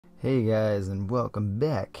Hey guys, and welcome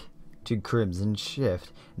back to Crimson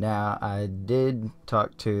Shift. Now, I did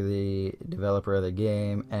talk to the developer of the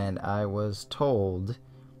game, and I was told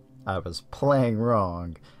I was playing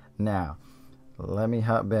wrong. Now, let me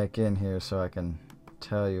hop back in here so I can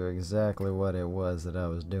tell you exactly what it was that I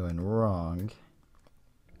was doing wrong.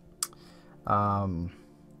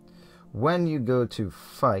 When you go to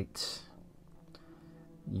fight,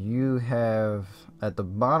 you have at the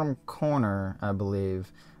bottom corner, I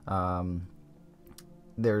believe,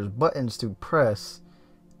 there's buttons to press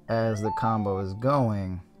as the combo is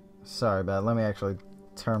going. Sorry about it. Let me actually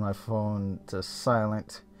turn my phone to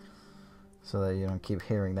silent so that you don't keep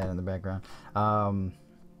hearing that in the background.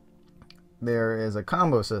 There is a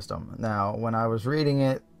combo system. Now, when I was reading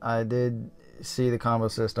it, I did see the combo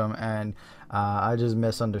system, and I just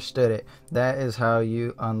misunderstood it. That is how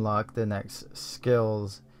you unlock the next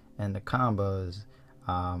skills and the combos.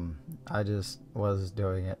 I just was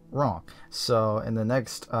doing it wrong. So in the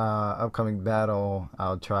next upcoming battle,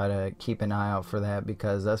 I'll try to keep an eye out for that,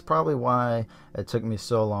 because that's probably why it took me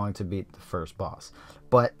so long to beat the first boss.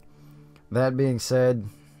 But that being said,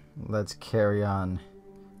 let's carry on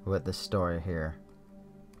with the story here.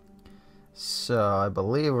 So I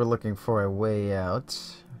believe we're looking for a way out.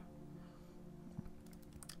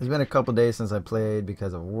 It's been a couple days since I played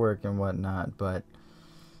because of work and whatnot, but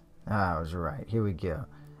I was right. Here we go.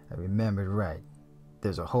 I remembered right.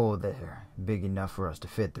 There's a hole there, big enough for us to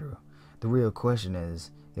fit through. The real question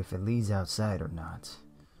is if it leads outside or not.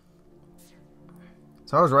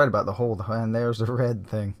 So I was right about the hole, and there's the red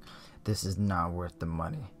thing. This is not worth the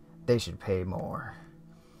money. They should pay more.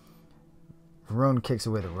 Verone kicks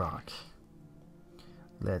away the rock.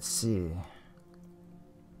 Let's see.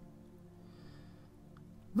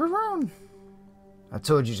 Verone! I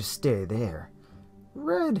told you to stay there.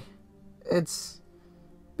 Red, it's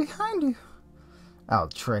behind you. I'll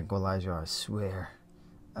tranquilize you, I swear.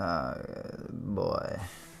 Boy.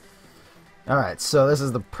 Alright, so this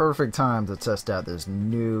is the perfect time to test out this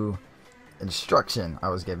new instruction I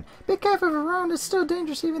was given. Be careful, Verone, it's still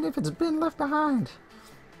dangerous even if it's been left behind.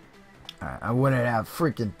 Alright, I wouldn't have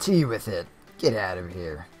freaking tea with it. Get out of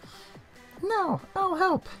here. No, I'll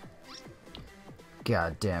help.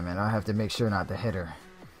 God damn it, I have to make sure not to hit her.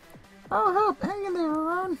 I'll help. Hang in there,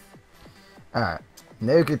 Verone. Alright.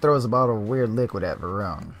 Naoki throws a bottle of weird liquid at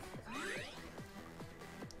Verone.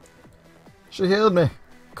 She healed me.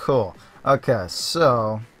 Cool. Okay,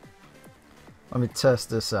 so let me test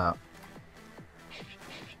this out.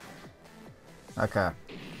 Okay.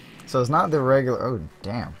 So it's not the regular... Oh,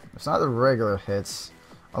 damn. It's not the regular hits.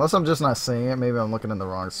 Unless I'm just not seeing it. Maybe I'm looking in the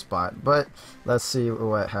wrong spot. But let's see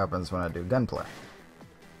what happens when I do gunplay.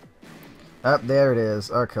 Up there it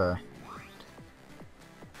is. Okay.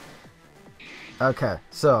 Okay,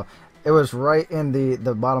 so it was right in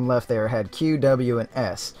the bottom left there. It had Q, W, and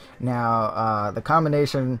S. Now, the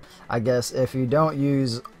combination, I guess, if you don't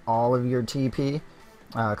use all of your TP,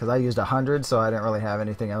 because I used 100, so I didn't really have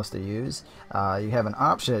anything else to use, you have an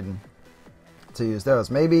option to use those.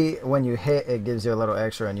 Maybe when you hit, it gives you a little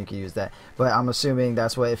extra and you can use that. But I'm assuming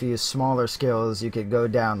that's what, if you use smaller skills, you could go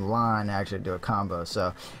down the line and actually do a combo.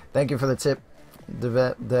 So, thank you for the tip,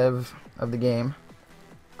 dev of the game.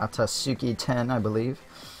 Atasuki 10, I believe.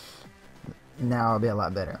 Now I'll be a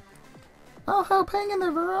lot better. Oh, help, hang in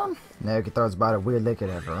there, Verone. Naoki throws about a weird liquid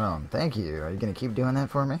at Verone. Thank you. Are you going to keep doing that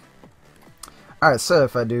for me? Alright, so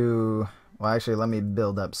if I do... Well, actually, let me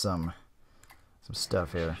build up some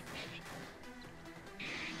stuff here.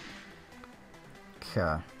 Okay.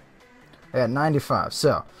 I got 95.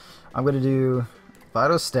 So, I'm going to do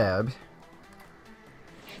Vital Stab,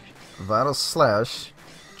 Vital Slash,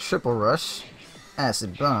 Triple Rush,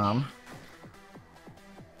 Acid Bomb,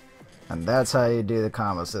 and that's how you do the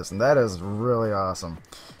combo system. That is really awesome.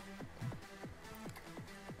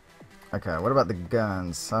 Okay, what about the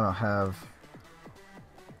guns? I don't have...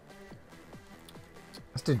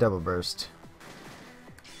 Let's do Double Burst.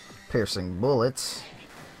 Piercing Bullets,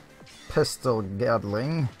 Pistol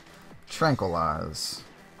Gatling, Tranquilize.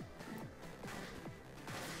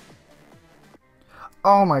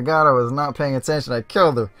 Oh my god, I was not paying attention. I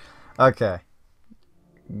killed her. Okay.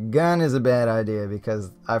 Gun is a bad idea because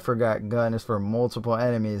I forgot gun is for multiple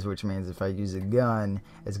enemies, which means if I use a gun,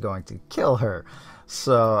 it's going to kill her.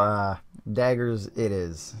 So, daggers it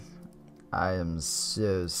is. I am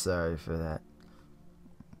so sorry for that.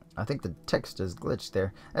 I think the text is glitched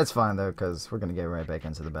there. It's fine though, because we're going to get right back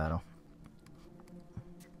into the battle.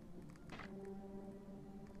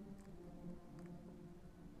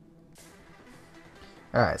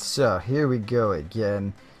 Alright, so here we go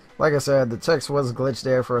again. Like I said, the text was glitched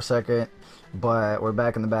there for a second. but we're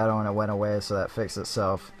back in the battle and it went away, so that fixed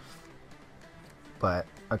itself. But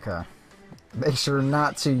okay, make sure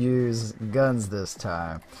not to use guns this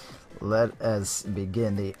time. Let us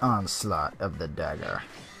begin the onslaught of the dagger.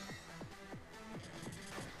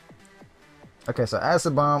 Okay, so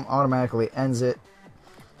acid bomb automatically ends it.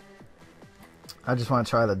 I just want to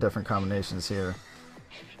try the different combinations here.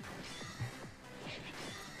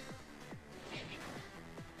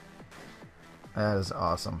 That is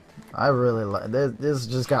awesome. I really like this. This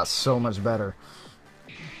just got so much better.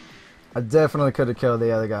 I definitely could have killed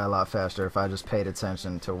the other guy a lot faster if I just paid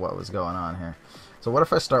attention to what was going on here. So what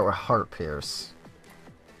if I start with Heart Pierce?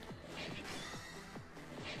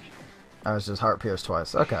 I was just Heart Pierce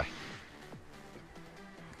twice. Okay.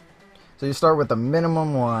 So you start with the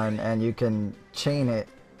minimum one and you can chain it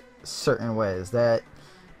certain ways. That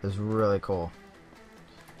is really cool.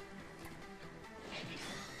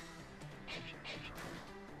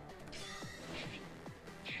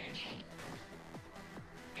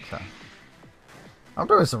 Okay. I'm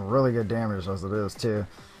doing some really good damage as it is too.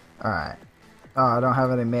 Alright. Oh, I don't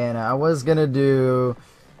have any mana. I was gonna do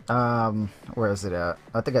where is it at?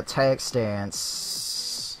 I think attack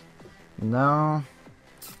stance. No.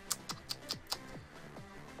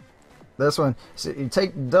 This one, so you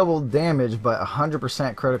take double damage, but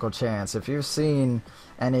 100% critical chance. If you've seen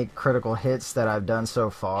any critical hits that I've done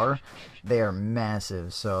so far, they are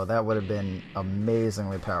massive. So that would have been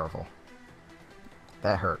amazingly powerful.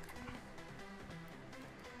 That hurt.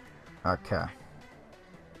 Okay.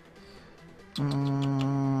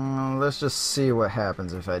 Let's just see what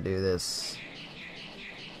happens if I do this.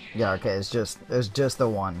 Yeah, okay, it's just the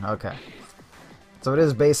one. Okay. So it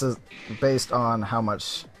is based on how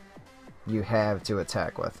much you have to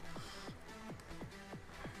attack with.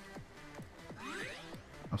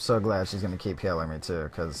 I'm so glad she's gonna keep healing me too,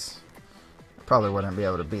 because I probably wouldn't be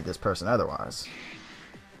able to beat this person otherwise.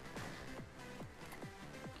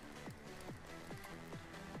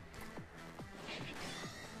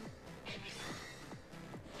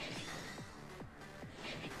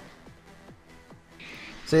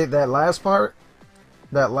 See that last part?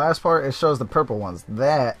 That last part, it shows the purple ones.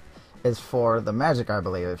 That is for the magic, I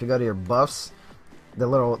believe. If you go to your buffs, the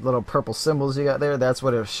little purple symbols you got there, that's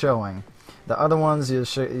what it's showing. The other ones, you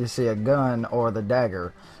see a gun or the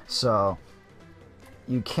dagger. So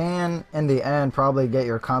you can, in the end, probably get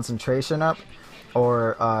your concentration up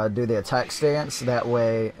or do the attack stance. That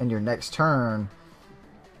way, in your next turn,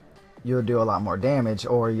 you'll do a lot more damage,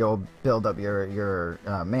 or you'll build up your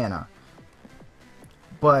mana.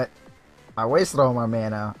 But I wasted all my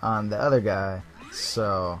mana on the other guy,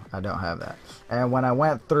 so I don't have that. And when I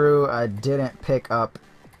went through, I didn't pick up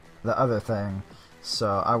the other thing.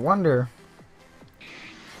 So I wonder...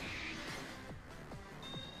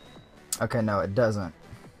 Okay, no, it doesn't.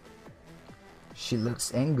 She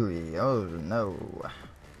looks angry. Oh, no.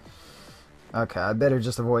 Okay, I better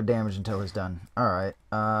just avoid damage until he's done. Alright.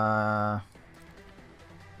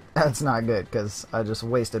 That's not good, because I just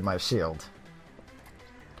wasted my shield.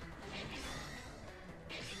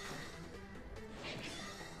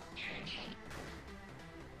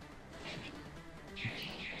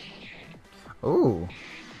 Ooh.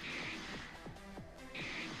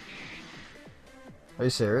 Are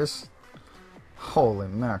you serious? Holy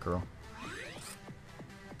mackerel.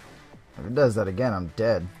 If it does that again, I'm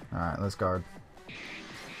dead. Alright, let's guard.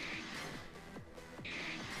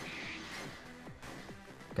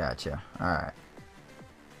 Gotcha. Alright.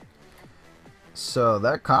 So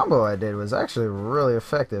that combo I did was actually really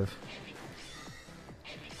effective.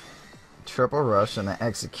 Triple rush and the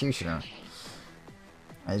executioner.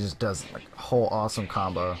 It just does like a whole awesome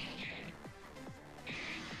combo.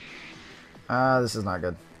 This is not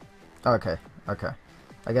good. Okay, okay.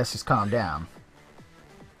 I guess she's calmed down.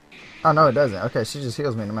 Oh, no, it doesn't. Okay, she just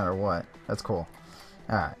heals me no matter what. That's cool.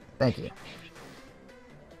 Alright, thank you.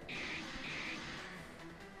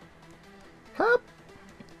 Hup.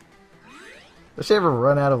 Does she ever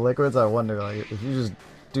run out of liquids? I wonder, like, if you just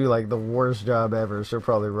do, like, the worst job ever, she'll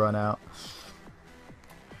probably run out.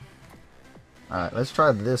 Alright, let's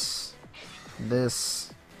try this.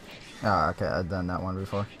 Oh, okay, I've done that one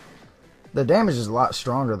before. The damage is a lot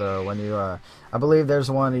stronger, though, when you, I believe there's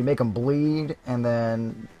one, you make them bleed, and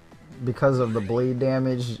then, because of the bleed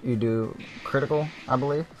damage, you do critical, I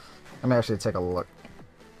believe. Let me actually take a look.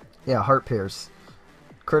 Yeah, Heart Pierce.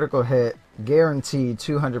 Critical hit, guaranteed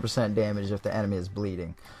 200% damage if the enemy is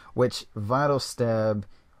bleeding. Which, Vital Stab,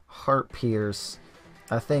 Heart Pierce,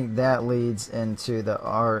 I think that leads into the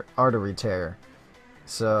artery tear.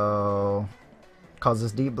 So,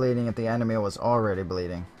 causes deep bleeding if the enemy was already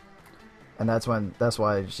bleeding. And that's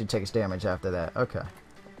why she takes damage after that. Okay.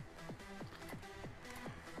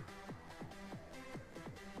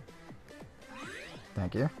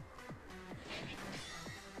 Thank you.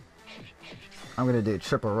 I'm gonna do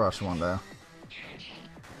triple rush one though.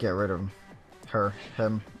 Get rid of him. Her.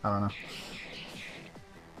 Him. I don't know.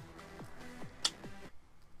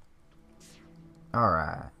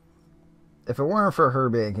 Alright. If it weren't for her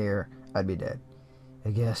being here, I'd be dead. I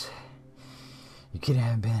guess you could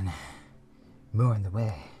have been more in the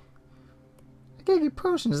way. I gave you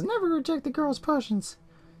potions. Never reject the girl's potions.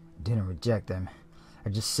 I didn't reject them. I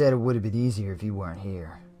just said it would have been easier if you weren't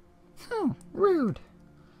here. Rude.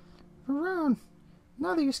 Around.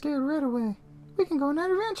 Now that you're scared right away, we can go on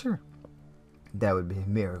an adventure. That would be a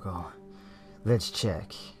miracle. Let's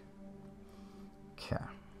check. Okay.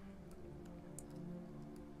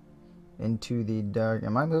 Into the dark.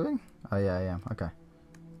 Am I moving? Oh yeah, I am. Okay.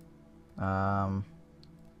 I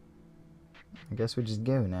guess we just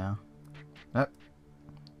go now. Nope.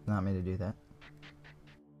 Not me to do that.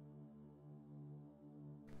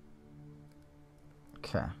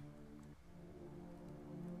 Okay.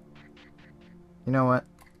 You know what?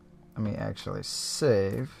 Let me actually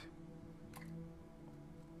save.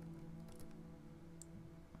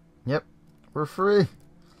 Yep. We're free.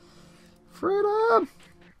 Freedom!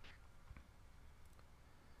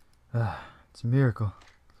 It's a miracle.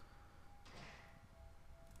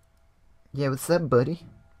 Yeah, what's up, buddy?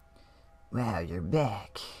 Wow, you're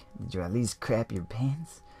back. Did you at least crap your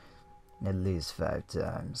pants? At least 5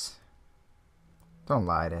 times. Don't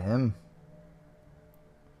lie to him.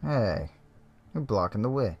 Hey, you're blocking the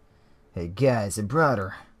way. Hey guys, I brought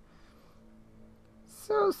her.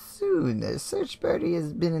 So soon. The search party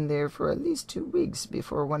has been in there for at least 2 weeks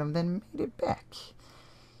before one of them made it back.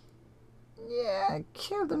 Yeah, I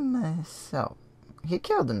killed him myself. He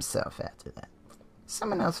killed himself after that.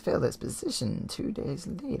 Someone else filled his position 2 days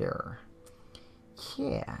later.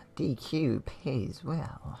 Yeah, DQ pays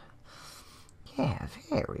well. Yeah,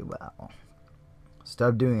 very well.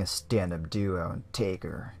 Stop doing a stand-up duo and take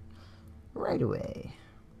her. Right away.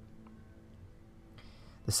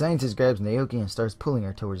 The scientist grabs Naoki and starts pulling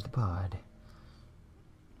her towards the pod.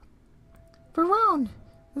 Varone,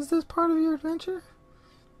 is this part of your adventure?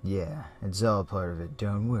 Yeah, it's all part of it,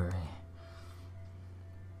 don't worry.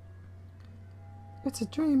 It's a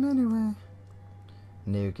dream anyway.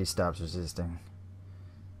 Naoki stops resisting.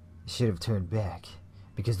 I should have turned back,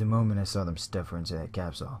 because the moment I saw them stuff her into that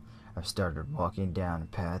capsule, I started walking down a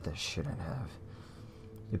path I shouldn't have.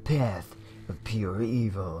 The path of pure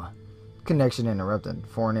evil. Connection interrupted.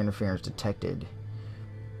 Foreign interference detected.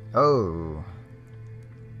 Oh.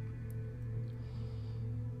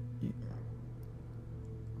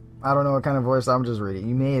 I don't know what kind of voice I'm just reading.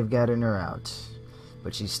 You may have gotten her out,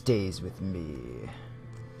 but she stays with me.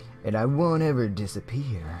 And I won't ever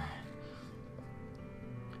disappear.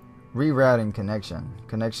 Rerouting connection.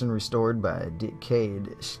 Connection restored by a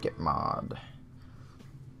decayed skip mod.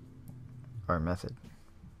 Or method.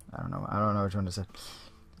 I don't know which one to say.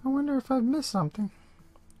 I wonder if I've missed something.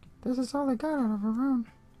 This is all I got out of Varone.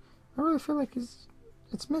 I really feel like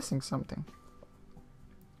it's missing something.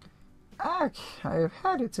 Ack, I have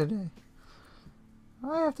had it today.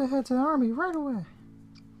 I have to head to the army right away.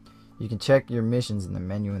 You can check your missions in the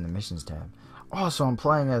menu in the missions tab. Oh, so I'm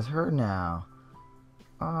playing as her now.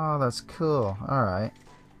 Oh, that's cool. Alright.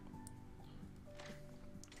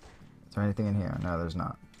 Is there anything in here? No, there's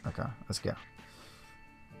not. Okay, let's go.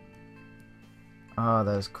 Oh,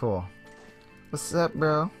 that is cool. What's up,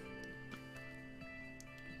 bro?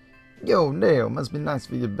 Yo, Neo, must be nice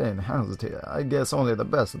for you being housed here. I guess only the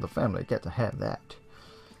best of the family get to have that.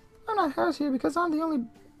 I'm not housed here because I'm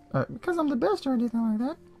the best or anything like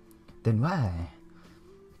that. Then why?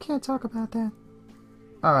 Can't talk about that.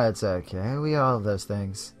 Alright, it's okay. We all have those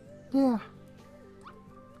things. Yeah.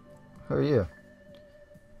 Who are you?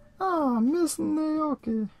 Oh, Miss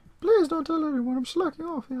Naoki. Please don't tell anyone I'm slacking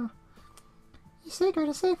off here. Your secret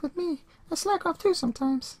is safe with me. I slack off too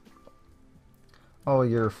sometimes. Oh,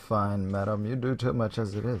 you're fine, madam. You do too much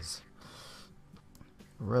as it is.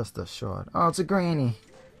 Rest assured. Oh, it's a granny.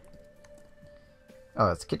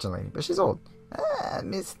 Oh, it's a kitchen lady, but she's old. Ah,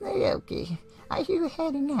 Miss Naoki. Are you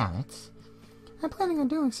heading out? I'm planning on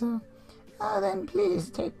doing so. Oh, then please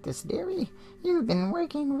take this, dearie. You've been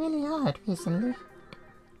working really hard recently.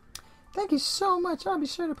 Thank you so much. I'll be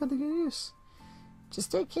sure to put the good use.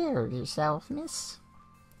 Just take care of yourself, miss.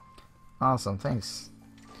 Awesome, thanks.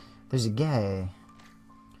 There's a guy.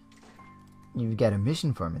 You've got a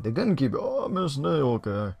mission for me. The gunkeeper. Oh, Miss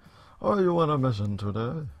Naoki. Are you on a mission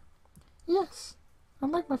today? Yes. I'd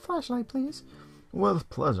like my flashlight, please. With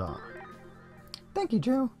pleasure. Thank you,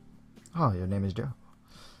 Joe. Oh, your name is Joe.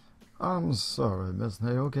 I'm sorry, Miss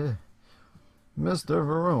Naoki. Mr.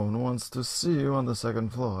 Varone wants to see you on the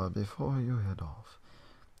 2nd floor before you head off.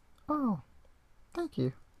 Oh, thank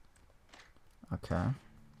you. Okay.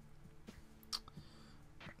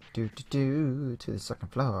 To the second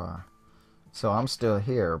floor. So I'm still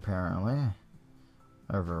here, apparently.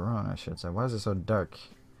 Or Verona, I should say. Why is it so dark?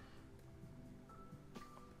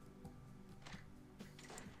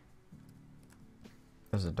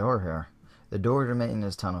 There's a door here. The door to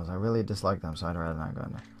maintenance tunnels. I really dislike them, so I'd rather not go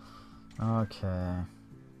in there. Okay.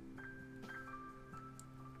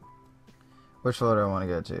 Which floor do I want to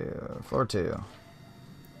go to? Floor 2.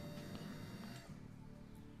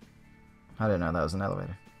 I didn't know that was an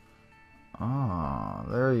elevator. Oh,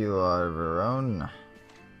 there you are, Verone.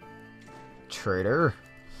 Traitor.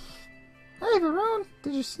 Hey, Verone.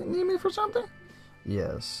 Did you need me for something?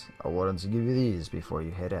 Yes. I wanted to give you these before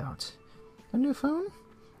you head out. A new phone?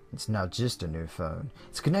 It's not just a new phone.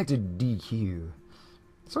 It's connected to DQ.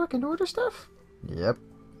 So I can order stuff? Yep.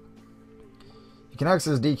 You can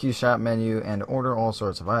access DQ shop menu and order all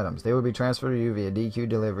sorts of items. They will be transferred to you via DQ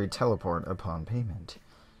delivery teleport upon payment.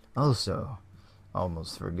 Also,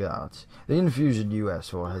 almost forgot, the infusion you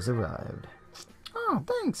asked for has arrived. Oh,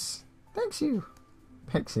 thanks. Thanks you.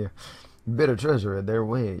 You better treasure it. They're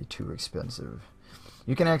way too expensive.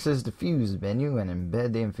 You can access the fuse menu and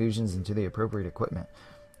embed the infusions into the appropriate equipment.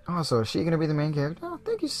 Also, is she going to be the main character? Oh,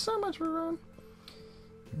 thank you so much, Verone.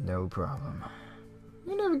 No problem.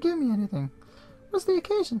 You never give me anything. What's the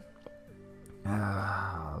occasion?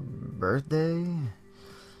 Birthday?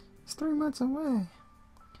 It's 3 months away.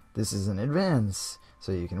 This is in advance,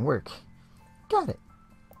 so you can work. Got it.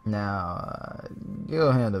 Now,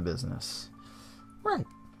 you'll handle business. Right.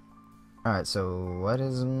 Alright, so what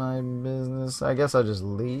is my business? I guess I'll just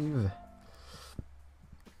leave.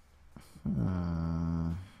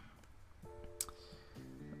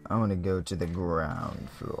 I want to go to the ground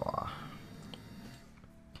floor.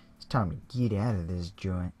 It's time to get out of this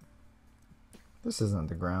joint. This isn't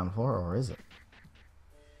the ground floor, or is it?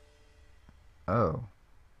 Oh.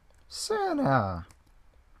 Santa!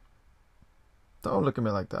 Don't look at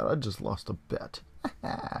me like that. I just lost a bet.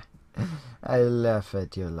 I laugh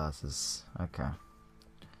at your losses. Okay.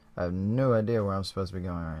 I have no idea where I'm supposed to be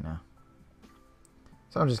going right now.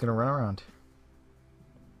 So I'm just gonna run around.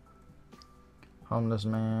 Homeless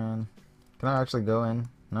man. Can I actually go in?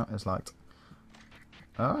 No, it's locked.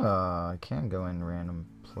 Oh, I can go in random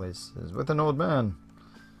places with an old man.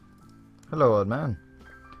 Hello, old man.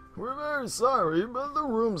 We're very sorry, but the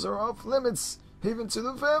rooms are off limits, even to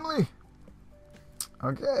the family.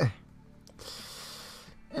 Okay.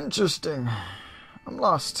 Interesting. I'm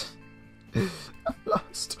lost. I'm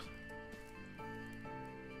lost.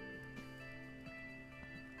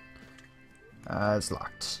 It's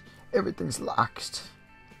locked. Everything's locked.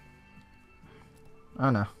 Oh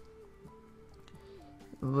no.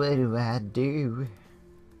 What do I do?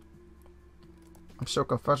 I'm so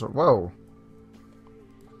confused. Whoa.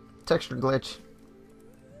 Texture glitch.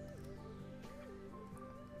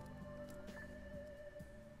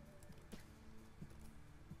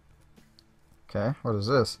 Okay, what is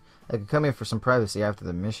this? I could come here for some privacy after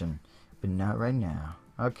the mission, but not right now.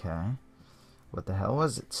 Okay. What the hell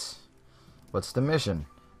was it? What's the mission?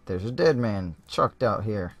 There's a dead man chucked out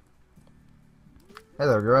here. Hey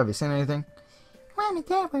there, girl. Have you seen anything? Mom and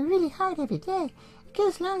Dad work really hard every day. It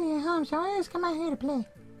gets lonely at home, so I always come out here to play.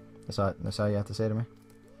 That's all you have to say to me?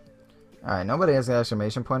 Alright, nobody has an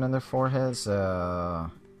exclamation point on their forehead, so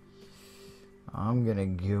I'm gonna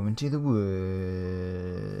go into the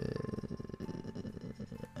woods.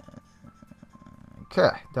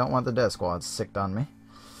 Okay, don't want the death squad sicked on me.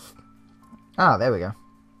 Ah, there we go.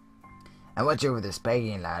 I watch over this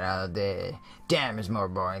parking lot all day. Damn, it's more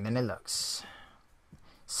boring than it looks.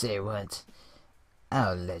 Say what?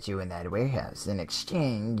 I'll let you in that warehouse. In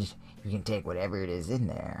exchange, you can take whatever it is in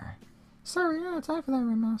there. Sorry, I don't have time for that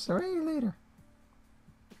right now. Sorry, later.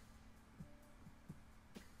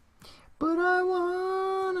 But I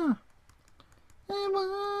wanna.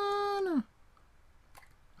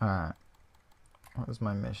 Alright. What was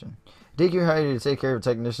my mission? DQ hired you to take care of a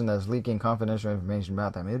technician that's leaking confidential information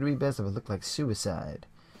about them. It would be best if it looked like suicide.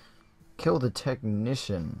 Kill the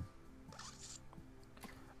technician.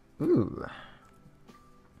 Ooh.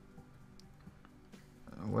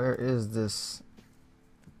 Where is this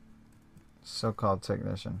so-called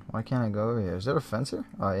technician? Why can't I go over here? Is there a fence here?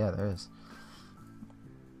 Oh, yeah, there is.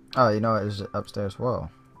 Oh, you know what? It's upstairs. Whoa.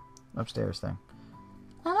 Upstairs thing.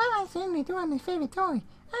 My mama sent me to my favorite toy.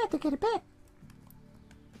 I have to get it back.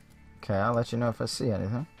 Okay, I'll let you know if I see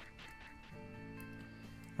anything.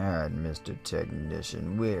 Alright, Mr.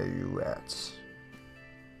 Technician, where are you at?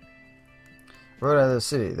 Road out of the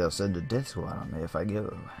city. They'll send a death squad on me if I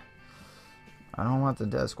go. I don't want the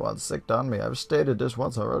death squad sicked on me. I've stated this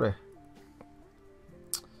once already.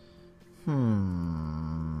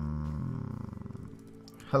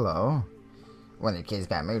 Hello. One of the kids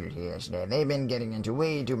got murdered here yesterday. They've been getting into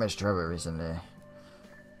way too much trouble recently.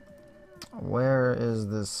 Where is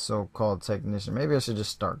this so-called technician? Maybe I should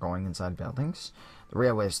just start going inside buildings. The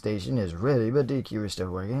railway station is ready, but DQ is still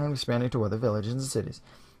working on expanding to other villages and cities.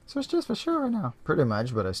 So it's just for sure right now. Pretty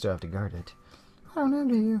much, but I still have to guard it. I don't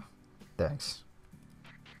envy you. Thanks.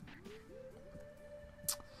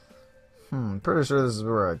 Pretty sure this is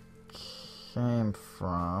where I came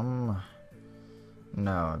from.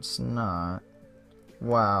 No, it's not.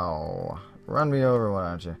 Wow. Run me over, why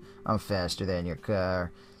don't you? I'm faster than your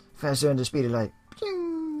car. Faster than the speed of light.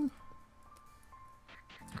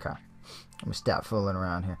 Okay. Let me stop fooling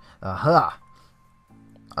around here. Aha!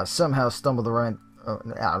 I somehow stumbled the right...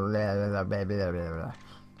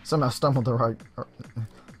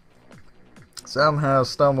 Somehow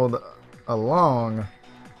stumbled along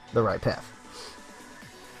the right path.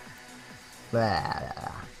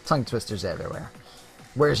 Tongue twisters everywhere.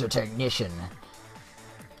 Where's your technician?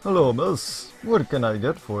 Hello, miss. What can I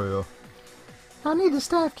get for you? I need the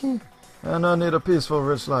staff key. And I need a peaceful,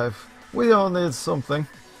 rich life. We all need something.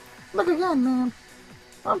 Look again, ma'am.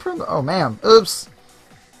 I'm from the... Oh, ma'am. Oops.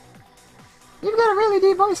 You've got a really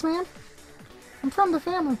deep voice, ma'am. I'm from the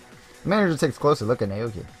family. The manager takes a closer look at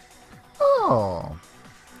Naoki. Oh.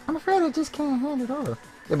 I'm afraid I just can't hand it over.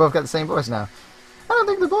 They both got the same voice now. I don't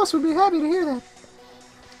think the boss would be happy to hear that.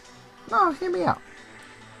 No, hear me out.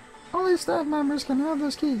 Only staff members can have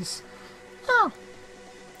those keys. Oh.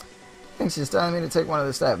 I think she's telling me to take one of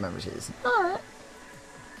the staff members' keys. Alright.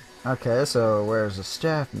 Okay, so where's the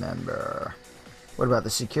staff member? What about the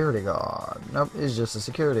security guard? Nope, he's just a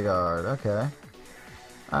security guard. Okay.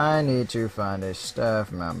 I need to find a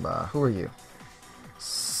staff member. Who are you?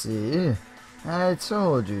 See? I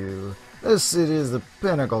told you. This city is the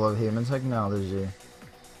pinnacle of human technology.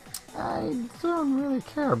 I don't really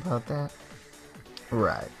care about that.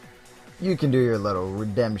 Right. You can do your little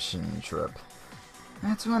redemption trip.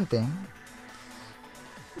 That's one thing.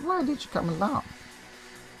 Why did you come along?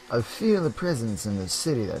 I feel a presence in the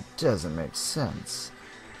city that doesn't make sense.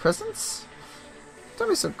 Presence? Don't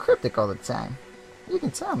be so cryptic all the time. You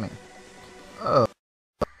can tell me. Oh.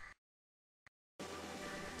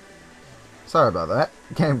 Sorry about that.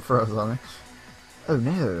 Game froze on me. Oh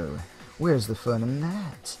no. Where's the fun in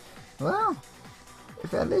that? Well,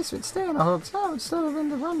 if at least we'd stay in a hotel instead of in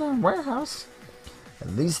the rundown warehouse. At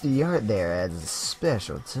least the art there adds a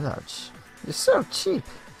special touch. You're so cheap.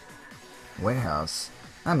 Warehouse?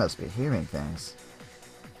 I must be hearing things.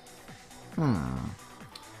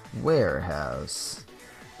 Warehouse.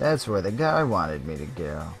 That's where the guy wanted me to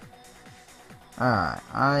go. Alright,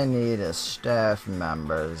 I need a staff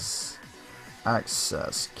member's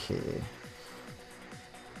access key.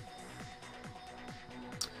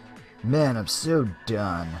 Man, I'm so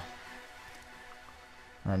done.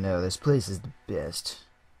 I know, this place is the best.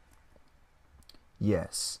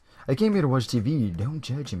 Yes, I came here to watch TV. Don't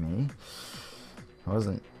judge me. I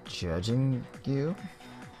wasn't judging you,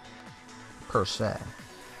 per se.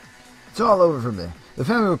 It's all over for me. The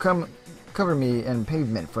family will come cover me in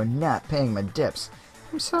pavement for not paying my debts.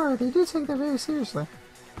 I'm sorry, they do take that very seriously.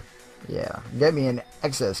 Yeah, get me an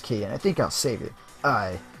access key and I think I'll save you.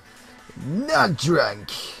 Not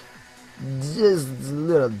drunk. Just a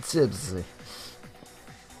little tipsy.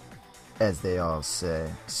 As they all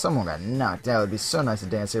say. Someone got knocked out. It'd be so nice to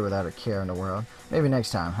dance here without a care in the world. Maybe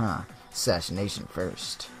next time, huh? Assassination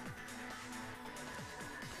first.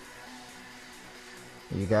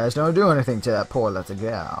 You guys don't do anything to that poor little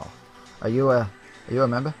gal. Are you a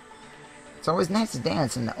member? It's always nice to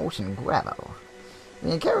dance in the ocean gravel.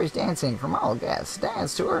 We encourage dancing from all guests.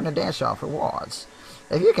 Dance to earn a dance-off rewards.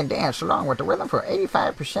 If you can dance along with the rhythm for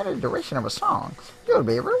 85% of the duration of a song, you'll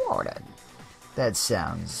be rewarded. That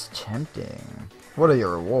sounds tempting. What are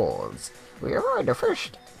your rewards? We reward the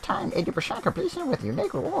first time 80% completion with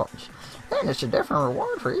unique rewards. Then it's a different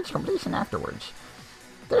reward for each completion afterwards.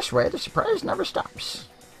 This way, the surprise never stops.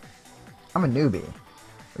 I'm a newbie.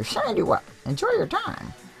 We've signed you up. Enjoy your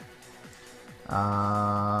time.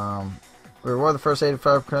 We reward the first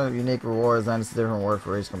 85% unique rewards, then it's a different reward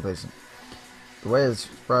for each completion. The way the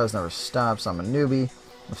surprise never stops. I'm a newbie.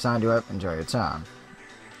 We've signed you up. Enjoy your time.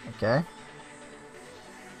 Okay.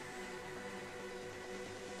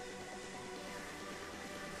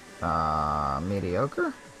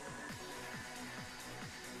 Mediocre?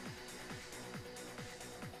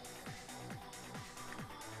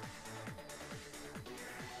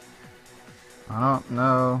 I don't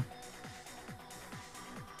know.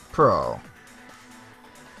 Pro.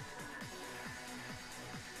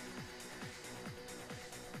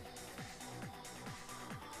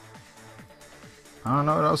 I don't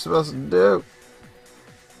know what I'm supposed to do.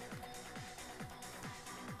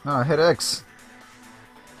 Oh, I hit X.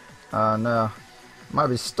 Oh no. Might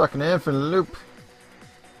be stuck in an infinite loop.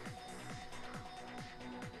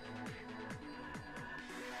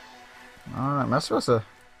 Alright, am I supposed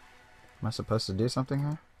to do something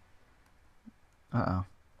here? Uh-oh.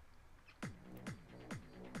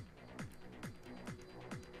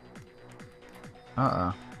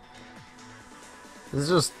 Uh-oh. This is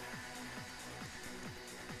just...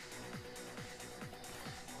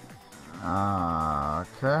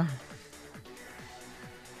 okay.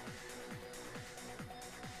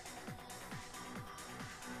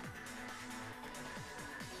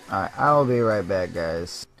 Alright, I'll be right back,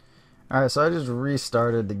 guys. Alright, so I just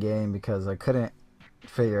restarted the game because I couldn't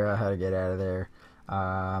figure out how to get out of there.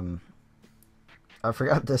 I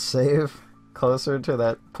forgot to save closer to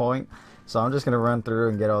that point, so I'm just going to run through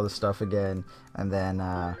and get all the stuff again, and then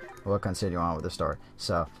we'll continue on with the story.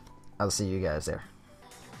 So, I'll see you guys there.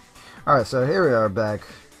 Alright, so here we are back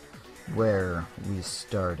where we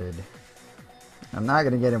started. I'm not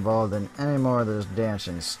going to get involved in any more of this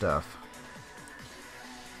dancing stuff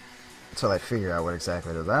until I figure out what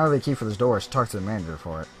exactly it is. I don't have the key for this door, so talk to the manager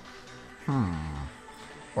for it.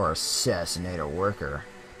 Or assassinate a worker.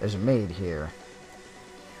 There's a maid here.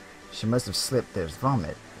 She must have slipped there's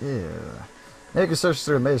vomit. Ew. Now you can search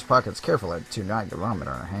through the maid's pockets carefully to not get vomit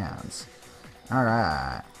on her hands.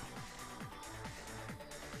 Alright.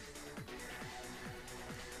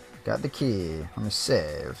 Got the key. Let me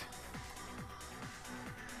save.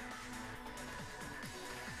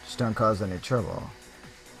 Just don't cause any trouble.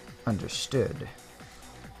 Understood.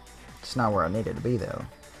 It's not where I needed to be, though.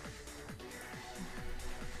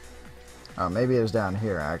 Oh, maybe it was down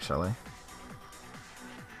here, actually.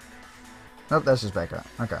 Nope, that's just back up.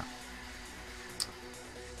 Okay.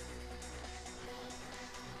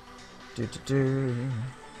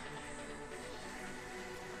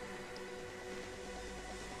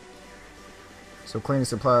 So cleaning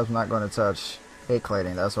supplies I'm not going to touch. Hate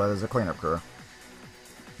cleaning, that's why there's a cleanup crew.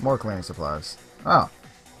 More cleaning supplies. Oh.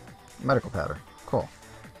 Medical powder. Cool.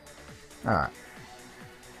 Alright.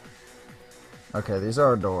 Okay, these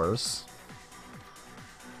are doors.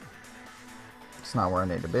 It's not where I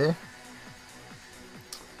need to be.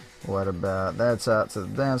 What about... that's out to the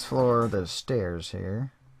dance floor. There's stairs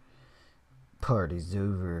here. Party's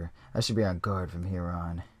over. I should be on guard from here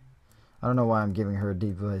on. I don't know why I'm giving her a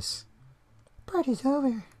deep voice. Party's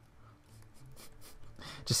over.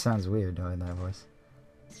 Just sounds weird knowing that voice.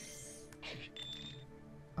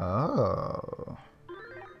 Oh.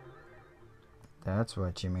 That's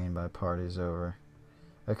what you mean by party's over.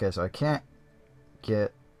 Okay, so I can't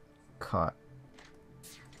get caught.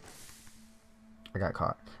 I got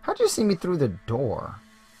caught. How'd you see me through the door?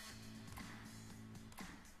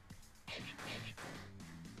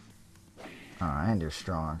 Oh, and you're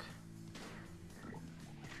strong.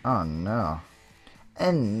 Oh no.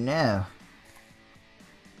 And no.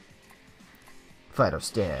 Vital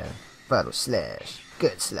stab. Vital slash.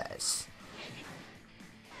 Good slice.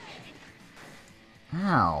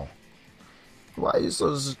 Ow. Why are you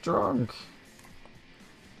so strong?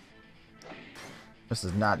 This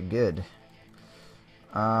is not good.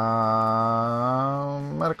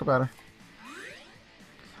 Medical powder.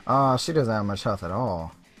 Oh, she doesn't have much health at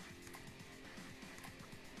all.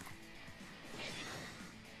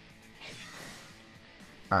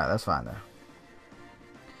 Alright, that's fine though.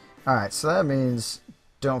 Alright, so that means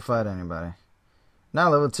don't fight anybody. Now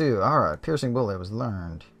level 2. Alright, piercing bullet was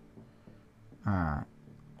learned. Alright.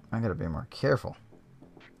 I gotta be more careful.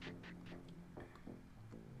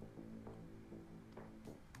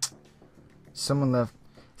 Someone left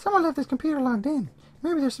this computer logged in.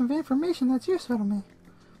 Maybe there's some information that's useful to me.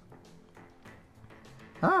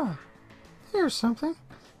 Ah, here's something.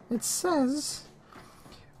 It says...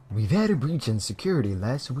 we've had a breach in security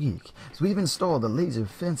last week, so we've installed a laser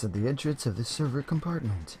fence at the entrance of the server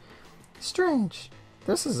compartment. Strange.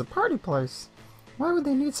 This is a party place. Why would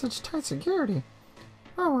they need such tight security?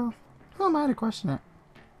 Oh well, who am I to question it?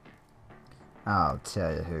 I'll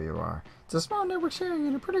tell you who you are. It's a small network sharing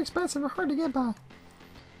unit, pretty expensive and hard to get by.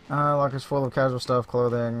 Locker's full of casual stuff,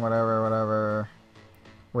 clothing, whatever.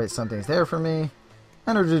 Wait, something's there for me.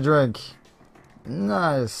 Energy drink.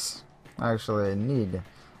 Nice. Actually, I need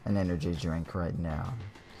an energy drink right now.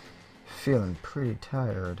 Feeling pretty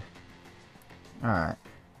tired. Alright.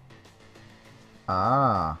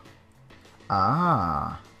 Oh.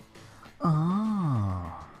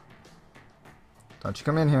 Don't you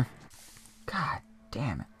come in here. God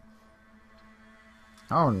damn it.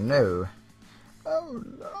 Oh no. Oh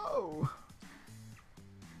no.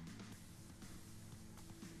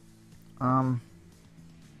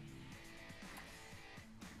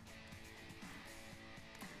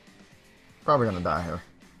 Probably gonna die here.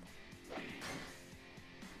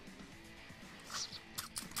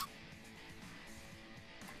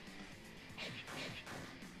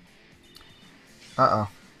 Uh-oh.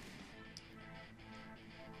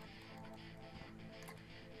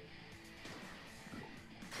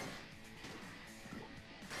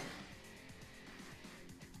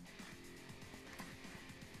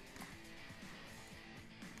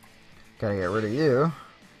 Gotta get rid of you. You're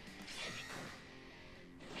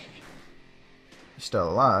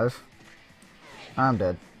still alive. I'm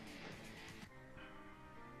dead.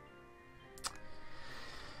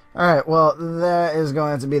 Alright, well, that is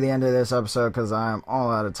going to be the end of this episode because I'm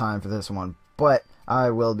all out of time for this one. But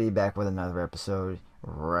I will be back with another episode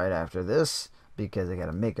right after this because I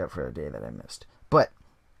gotta make up for a day that I missed. But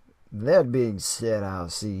that being said, I'll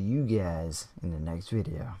see you guys in the next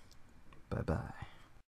video. Bye-bye.